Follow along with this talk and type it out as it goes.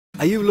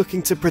Are you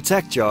looking to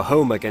protect your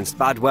home against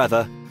bad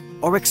weather?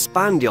 Or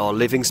expand your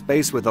living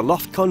space with a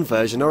loft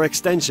conversion or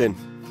extension?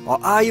 Or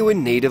are you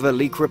in need of a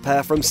leak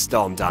repair from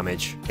storm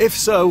damage? If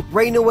so,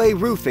 Rainaway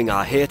Roofing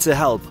are here to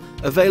help.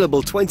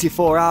 Available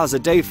 24 hours a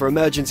day for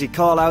emergency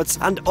call-outs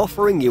and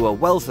offering you a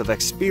wealth of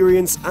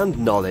experience and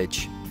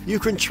knowledge. You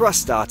can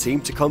trust our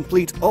team to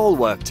complete all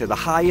work to the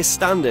highest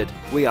standard.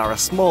 We are a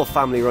small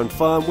family-run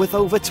firm with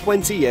over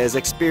 20 years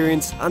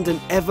experience and an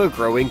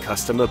ever-growing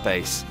customer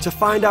base. To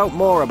find out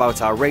more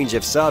about our range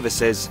of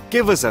services,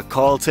 give us a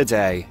call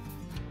today.